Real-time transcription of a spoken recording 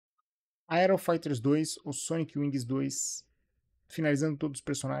Aero Fighters 2 ou Sonic Wings 2. Finalizando todos os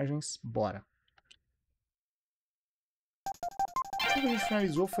personagens, bora. O que a gente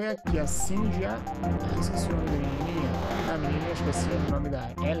finalizou foi aqui, a Cindy, esqueci o nome da menininha. A menininha, acho que é o nome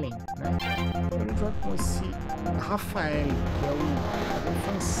da Ellen, né? A gente vai com esse Rafael, que é o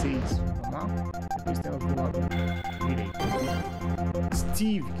francês, vamos lá? Depois temos do lado direito.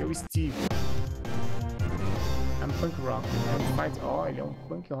 Steve, que é o Steve. É um punk rock, é um fight. Ó, ele é um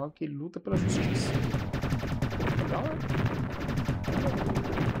punk rock, ele luta pela justiça. Legal, né?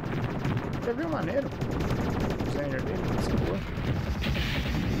 Já viu maneiro? O designer dele, esse cor.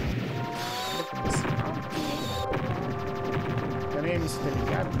 Também é me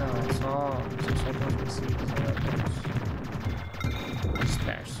ligado? Não, é só transversíveis,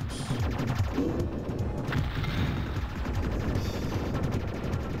 dispersos.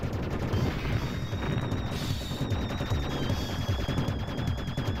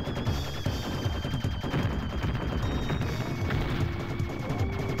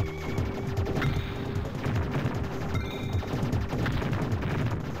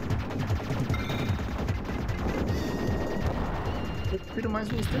 Eu prefiro mais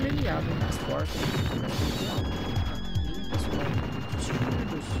um estelhado, mais forte. E pessoal, os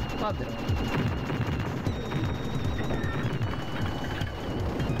títulos padrão.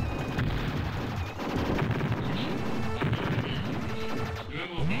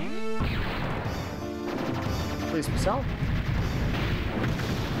 Foi especial?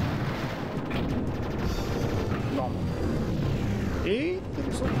 Toma. Eita,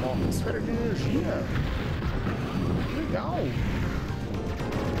 eles são uma esfera de energia. Legal.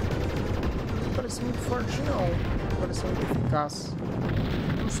 Não parece muito forte não. Parece muito eficaz.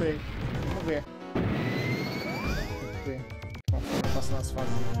 Não sei. Vamos ver. Vamos ver. Conforme passando as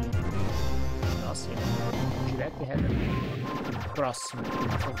fases aqui. Nossa, direto e reto. Próximo.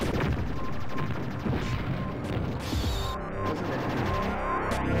 Vamos ver.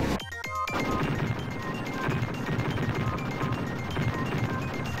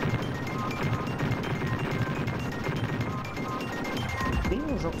 Tem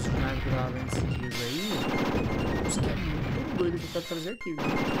uns jogos de nave que eu tava vendo esses dias aí, os que é muito doido que eu quero trazer aqui, viu?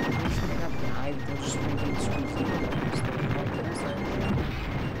 Tem uns Mega Drive, tem uns exclusivos, é interessante.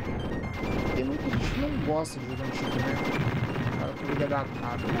 Tem muita gente que não gosta de jogo antigo, né? Cara, tudo é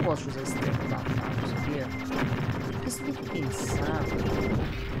datado. Eu não gosto de usar esse termo datado, sabia? Porque você tem que pensar,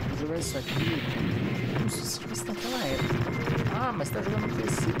 jogar isso aqui, como se você estivesse naquela época. Ah, mas tá jogando no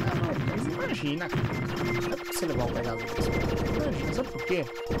PC. Não, mas imagina, cara. Não é pra você levar o pé da luz. Imagina, sabe por quê?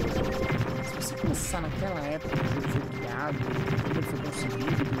 Se você pensar naquela época que o jogo foi criado, quando ele foi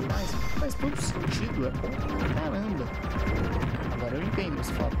concebido e tudo mais, faz todo sentido, é bom pra caramba. Agora eu entendo,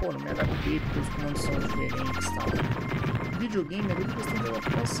 você fala, pô, não me adaptei porque os comandos são diferentes e tal. Videogame é muito questão de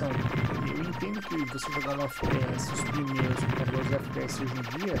adaptação. Eu entendo que você jogar um FPS, os primeiros computadores FPS hoje em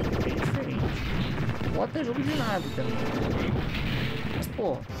dia, é bem diferente. Ou até jogo de nave também. Mas,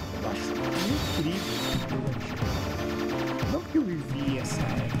 pô, eu acho incrível. Não que eu vivi essa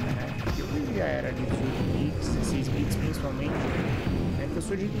época, né? Eu vivi a era de 18 bits, 16 bits principalmente. É que eu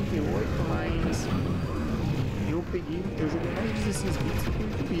sou de 88, mas eu joguei mais de 16 bits do que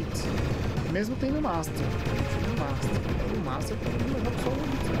 8 bits. Mesmo tendo Master. Eu tive Master. O Master também não jogo só no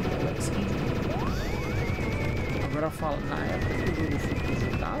bits, Agora fala, na época que o jogo foi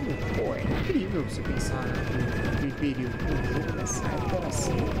projetado, pô, é incrível você pensar naquele período. O jogo nessa época era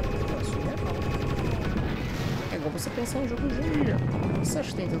assim, era surreal. É igual você pensar em jogo de hoje em dia. Você acha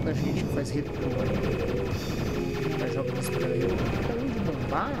que tem tanta gente que faz retrô aí? Que joga nesse período? Além de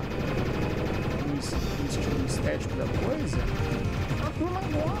bombar no estilo estético da coisa, a turma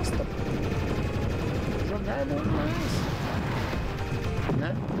gosta. Jogar é bom demais.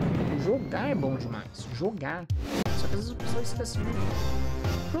 Né? Jogar é bom demais. Jogar. Só que às vezes a pessoa esquece de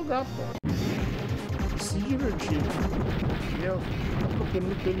jogar, pô. Se divertir. Entendeu? Tá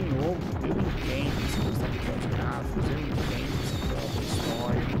procurando pelo novo, eu entendo. Se você tá com os gráficos, eu entendo. Você quer uma boa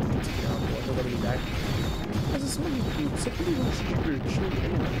história, você quer uma boa jogabilidade. Mas acima de tudo, se aquele jogo te divertiu,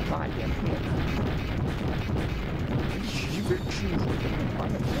 ele não vale a pena. Ele te divertiu, o jogo não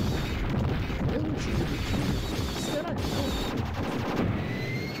vale a pena. Eu não te diverti. Será que não?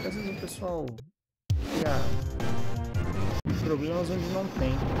 Acho que às vezes o pessoal cria problemas onde não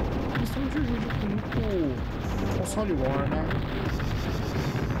tem. Principalmente hoje em dia com muito console war, né?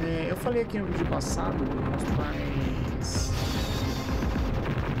 Eu falei aqui no vídeo passado que meus pais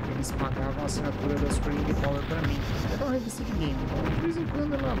eles pagavam a assinatura da Super Game Power pra mim. Era uma revista de game. Então, de vez em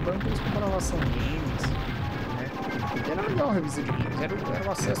quando na banca eles compravam ação games, né? E era legal a revista de games, era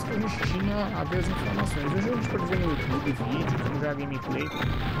o acesso que a gente tinha a ver as informações. Hoje a gente pode ver no YouTube vídeo, como já gameplay.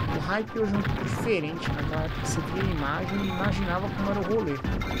 hype hoje é um pouco diferente. Naquela época você via a imagem e imaginava como era o rolê.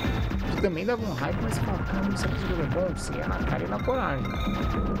 Que também dava um hype, mas você falava, caramba, será que esse jogo é bom? Você ia na cara e na coragem.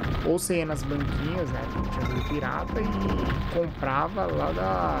 Ou você ia nas banquinhas, né? Que tinha jogo pirata e comprava lá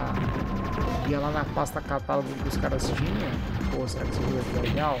da... ia lá na pasta catálogo que os caras tinham. Pô, será que esse jogo aqui é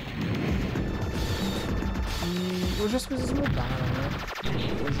legal? E hoje as coisas mudaram, né?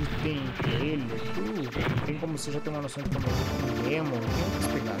 Hoje tem trailer, tudo. Tem como você já ter uma noção de como é um demo, tem outras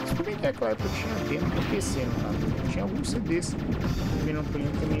pegadas. Tudo bem que naquela época tinha demo pro PC, no caso. Tinha alguns CDs que não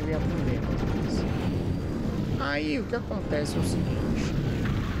podiam também vir com demo. Aí o que acontece é o seguinte.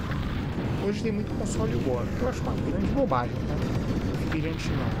 Hoje tem muito console war, que eu acho uma grande bobagem, tá? Fiquei gente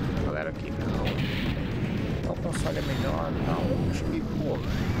não. Tem galera que não. Tal console é melhor e tal. Eu acho que, pô,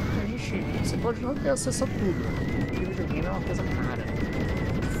 a gente. Você pode não ter acesso a tudo. Porque videogame é uma coisa cara.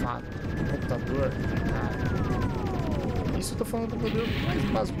 De fato. O computador é caro. Isso eu tô falando do computador mais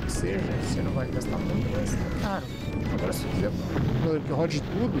básico que seja. Você não vai gastar muito, mas é caro. Agora se você quiser um computador que rode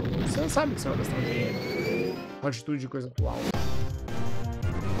tudo, você não sabe que você vai gastar um dinheiro. Rode tudo de coisa atual.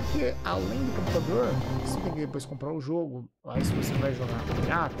 Porque além do computador, você tem que depois comprar o jogo. Aí se você vai jogar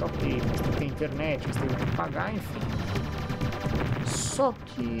pirata, ok, mas tem que ter internet, você tem que pagar, enfim. Só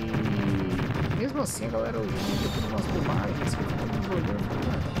que mesmo assim a galera hoje em dia tem umas bobagens que estão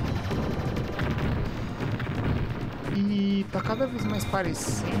jogando. E tá cada vez mais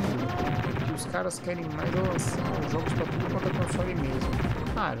parecendo que os caras querem mais lançar os jogos pra tudo quanto é console mesmo.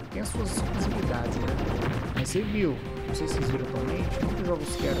 Claro, tem as suas exclusividades, né? Mas você viu, não sei se vocês viram atualmente, muitos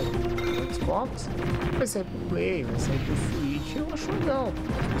jogos que eram do Xbox vai sair pro Play, vai sair pro Switch. Eu acho legal,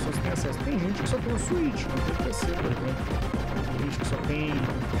 as pessoas têm acesso. Tem gente que só tem o Switch, não tem PC, por exemplo. Tem gente que só tem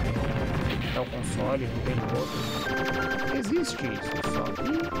tal console, não tem outro. Existe isso, só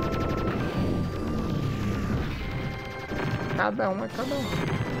que cada um é cada um.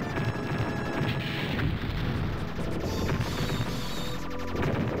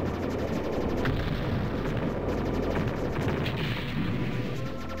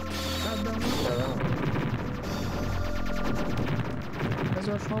 Mas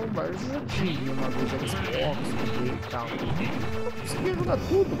eu acho uma bobagem. Eu já tive uma vez a Xbox e tal. Eu não conseguia jogar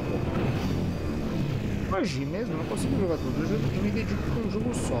tudo, pô. Hoje mesmo eu não consigo jogar tudo. Eu me dedico a um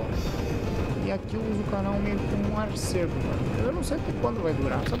jogo só. E aqui eu uso o canal meio como um acervo, mano. Eu não sei até quando vai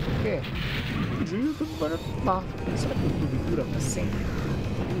durar, sabe por quê? O YouTube vai acabar. Será que o YouTube dura pra sempre?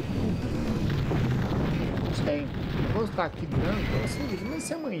 Não sei. Eu vou estar aqui durando, assim, mas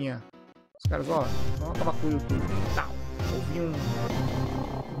se amanhã os caras, ó, vamos acabar com o YouTube e tal. Ouvir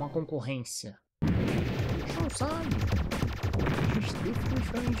uma concorrência. A gente não sabe. A gente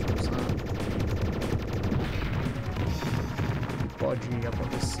definitivamente não sabe. O que pode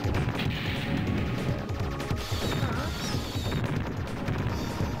acontecer?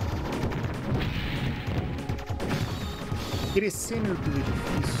 Crescer no YouTube é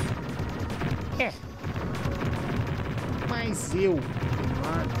difícil? É. Mas eu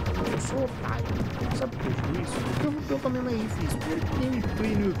sou otário. Sabe por que eu digo isso? Eu também não é difícil. Porque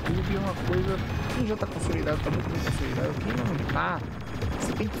gameplay no YouTube é uma coisa. Quem já tá consolidado, tá muito bem consolidado. Quem não tá,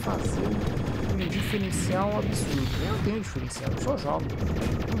 você tem que fazer um diferencial absurdo. Eu não tenho diferencial, eu só jogo.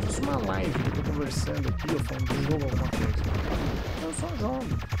 Como se fosse uma live que eu tô conversando aqui, ou falando de jogo, alguma coisa. Eu só jogo.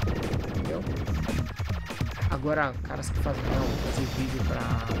 Entendeu? Agora, caras que fazem fazer vídeo pra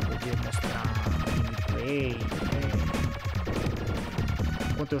poder mostrar gameplay,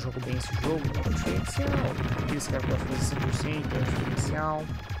 enquanto eu jogo bem esse jogo, é um diferencial. Aqueles caras que podem fazer 100% é um diferencial.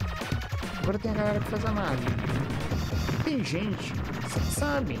 Agora tem a galera que faz análise. Tem gente, vocês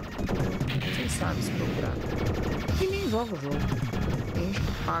sabem se procurar, que nem joga o jogo. Tem gente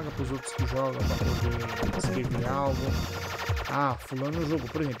que paga pros outros que jogam pra poder escrever algo. Ah, fulano no jogo,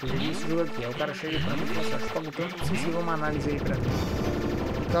 por exemplo, eu joguei esse jogo aqui. Aí o cara chega pra mim e fala assim, acho que pago tanto pra você escrever uma análise aí pra mim.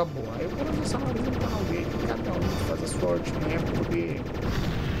 Acabou. Aí eu coloco essa análise no canal dele, cada um faz a sua ortinha pra poder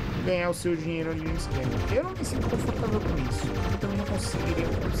ganhar o seu dinheiro ali no esquema. Eu não me sinto confortável com isso. Eu também não conseguiria,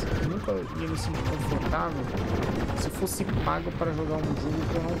 nunca ia me sentir confortável se fosse pago para jogar um jogo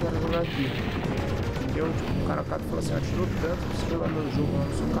que eu não quero jogar aqui. Entendeu? Tipo, o cara fala assim, eu tirou tanto pra você jogar meu jogo lá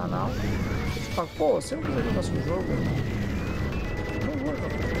no seu canal. Eu te falo, pô, você não quiser jogar seu jogo, eu não vou jogar.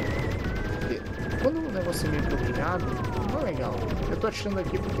 Porque quando o negócio é meio que obrigado, não é legal. Eu tô atirando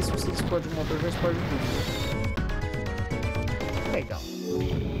aqui porque se você explode o motor, já explode tudo. Legal.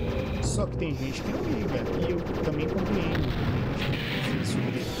 Só que tem gente que não liga, e eu também compreendo. Tem gente que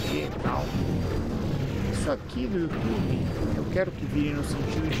sobreviver e tal. Isso aqui do YouTube, eu quero que vire no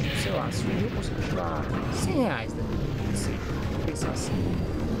sentido de, sei lá, se um dia eu conseguir tirar R$100 da minha, seja, vou pensar assim,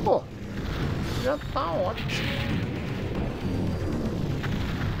 pô, já tá ótimo.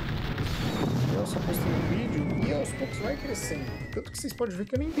 só postando vídeo e aos poucos vai crescendo. Tanto que vocês podem ver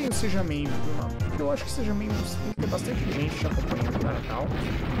que eu nem tenho seja membro, porque eu acho que seja membro tem que ter bastante gente te acompanhando para tal.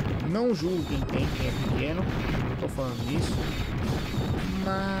 Não julgo quem tem, quem é pequeno, não tô falando isso.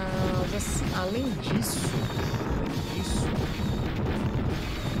 Mas assim, além disso,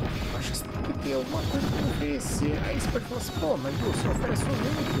 eu acho que você tem que ter alguma coisa para oferecer. Aí você pode falar assim, pô, mas você oferece o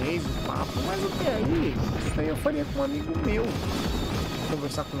mesmo inglês, o papo, mas até aí, isso aí eu faria com um amigo meu.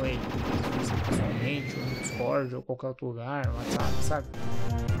 Conversar com ele pessoalmente, ou no Discord, ou qualquer outro lugar, no WhatsApp, sabe?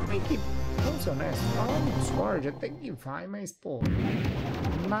 Bem que, vamos ser honestos, falar no Discord até que vai, mas, pô,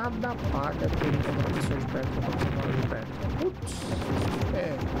 nada paga ter encontrar uma pessoa de perto quando você mora de perto. Putz,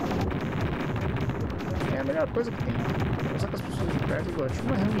 é a melhor coisa que tem. Conversar com as pessoas de perto, igual eu tive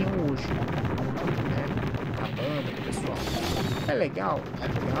uma reunião hoje, né? A banda, o pessoal. É legal, não é?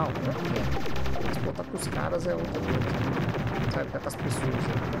 Mas, pô, tá com os caras é outra coisa. Sabe, tá com as pessoas.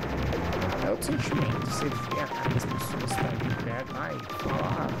 É outro sentimento. Você vê a cara das pessoas que estão ali perto. Ai,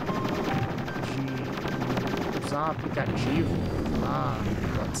 falar de usar aplicativo lá,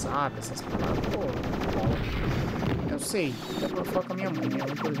 WhatsApp, essas palavras. Pô, eu sei. Eu vou falar com a minha mãe. Minha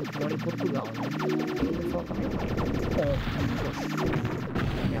mãe, por exemplo, mora em Portugal. Né? Eu vou falar com a minha mãe. Bom, poxa,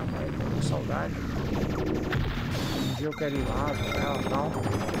 minha mãe, tô com saudade. Um dia eu quero ir lá, ver ela e tal.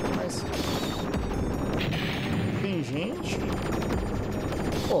 Mas tem gente,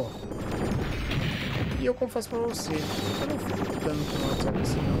 pô, e eu confesso pra você, eu não fico ficando com o WhatsApp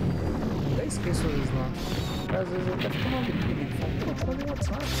assim não, até esqueço às vezes lá, às vezes eu até fico maluco comigo, falo, pô, te mandei um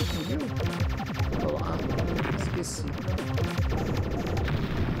WhatsApp, você entendeu? Eu, esqueci.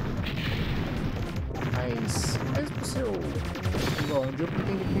 Mas pro seu, igual, um dia eu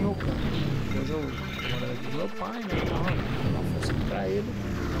pretendo ir pro meu canto, hoje eu moro aqui com meu pai, né, então, uma força aqui pra ele,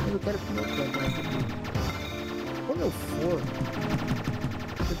 mas eu quero ir pro meu canto, né, quando eu for,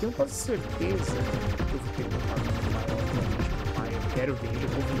 eu tenho quase certeza que eu vou ter contato com o pai, obviamente, com o pai, eu quero ver ele, eu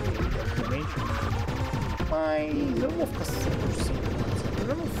vou ver ele, obviamente, mas eu não vou ficar 100%, eu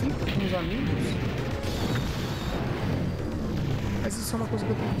já não fico com os amigos, mas isso é uma coisa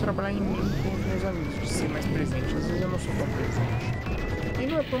que eu tenho que trabalhar em mim com os meus amigos, de ser mais presente, às vezes eu não sou tão presente, e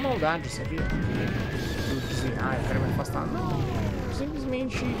não é por maldade, sabia? Eu dizer, eu quero me afastar, não,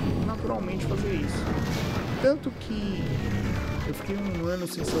 simplesmente, naturalmente fazer isso. Tanto que eu fiquei um ano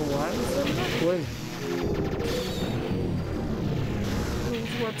sem celular e foi a mesma coisa. Eu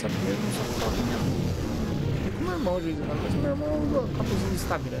uso o WhatsApp mesmo só pra falar com minha mãe. E com meu irmão, de vez em quando, mas meu irmão acaba usando o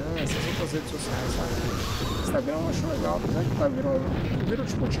Instagram, essas outras redes sociais, sabe? O Instagram eu acho legal, apesar que virou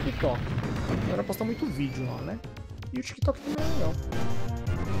tipo o TikTok. Agora posta muito vídeo lá, né? E o TikTok também é legal.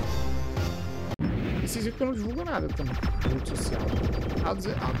 E vocês viram que eu não divulgo nada também na rede social.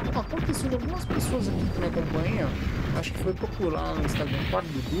 Aconteceu de algumas pessoas aqui que me acompanham, acho que foi procurar no Instagram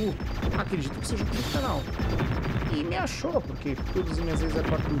Quartododu, acredito que seja aqui no canal. E me achou, porque todas as minhas vezes é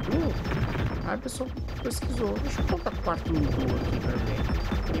Quartododu, aí a pessoa pesquisou, deixa eu colocar Quartododu aqui pra ver.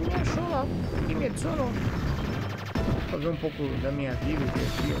 E me achou lá, e me adicionou. Pra ver um pouco da minha vida, dia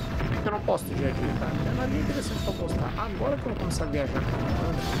a dia. Eu não posto dia a dia, tá? É nada interessante pra postar. Agora que eu vou começar a viajar com a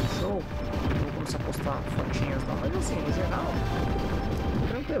banda, com o show, eu vou começar a postar fotinhas lá, mas assim, no geral,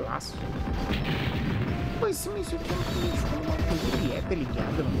 tranquilaço. Pois sim, isso aqui não me ficou uma coisa direta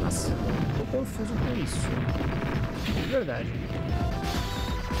ligada no máximo. Tô confuso com isso. De verdade.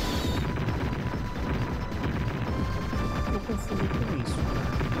 Tô confuso com isso.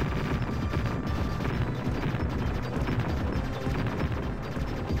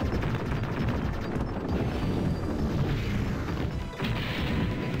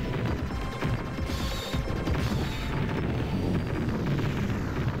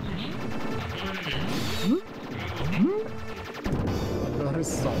 Adoro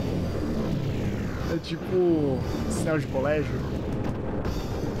esse som. É tipo sinal de colégio.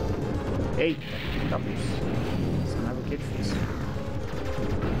 Eita, capuz. Essa nave aqui é difícil.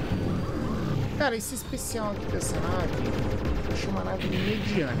 Cara, esse especial aqui dessa nave, eu chamo a nave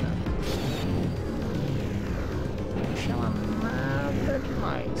mediana. Não chama nada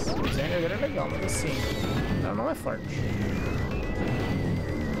demais. O design agora é legal, mas assim, ela não é forte.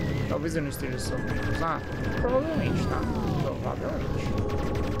 Talvez eu não esteja sabendo usar. Provavelmente, tá? Provavelmente.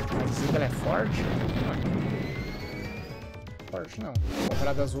 Mas dizer que ela é forte? Não. Forte não.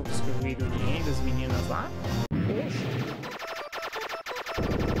 Comparado às outras que eu vi do Nien, das meninas lá. Poxa.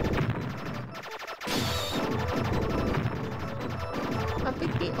 Até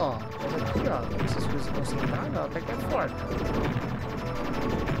que, ó. Mas aqui, ó. Essas coisas concentradas, até que é forte.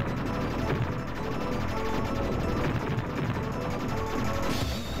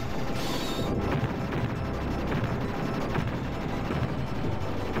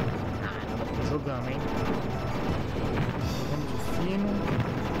 jogamos, hein? Vamos de fino.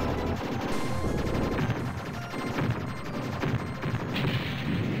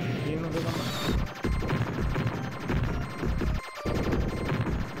 E não jogamos mais.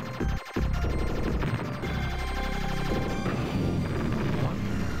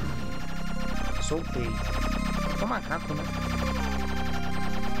 Soltei. É um macaco, né?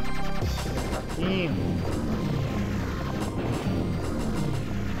 Macaquinho.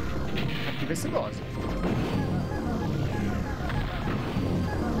 Aqui vai ser dose.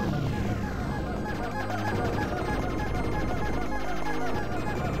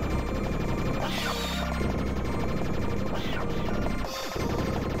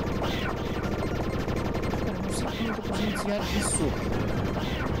 Eu não sei como eu tô conseguindo desviar disso.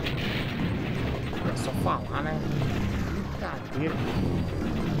 É só falar, né? Brincadeira.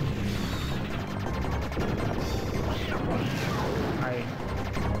 Aí.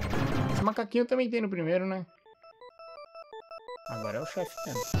 Esse macaquinho também tem no primeiro, né? Agora é o chefe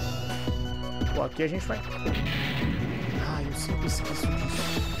mesmo. Pô, aqui a gente vai... Ai, eu sempre esqueço disso.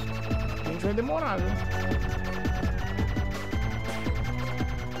 A gente vai demorar, viu?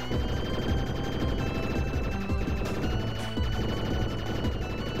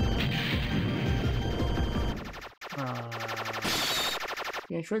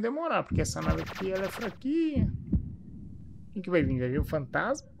 A gente vai demorar, porque essa nave aqui ela é fraquinha. O que vai vir? Vai vir o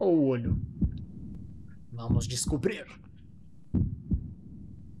fantasma ou o olho? Vamos descobrir.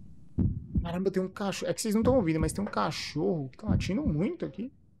 Caramba, tem um cachorro. É que vocês não estão ouvindo, mas tem um cachorro que tá latindo muito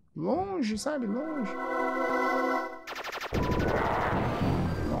aqui. Longe, sabe? Longe.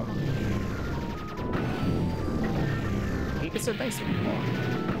 Toma. Tem que acertar em cima do olho.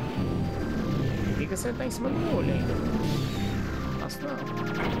 Tem que acertar em cima do olho ainda. Não.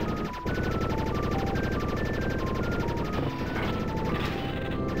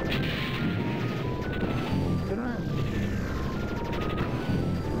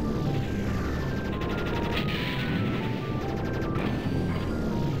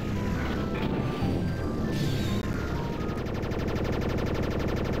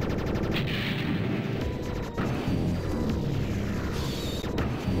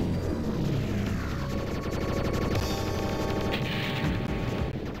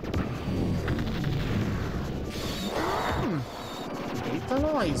 Eita,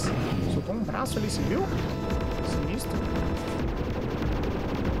 nós! Soltou um braço ali, você viu? Sinistro.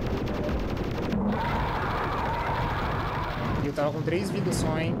 E eu tava com 3 vidas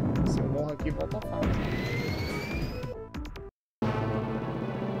só, hein? Se eu morro aqui, volta a fala.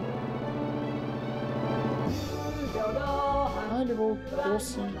 Ah, ele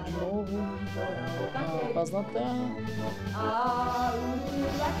voltou-se de novo. Ah, paz na terra.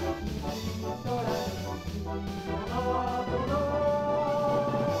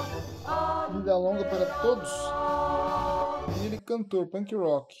 Vida longa para todos. Ele cantor, punk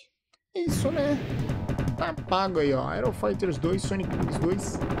rock. É isso, né? Tá pago aí, ó. Aero Fighters 2, Sonic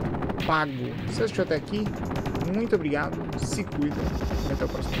 2 pago. Se você assistiu até aqui, muito obrigado. Se cuida. E até o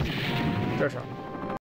próximo vídeo. Tchau, tchau.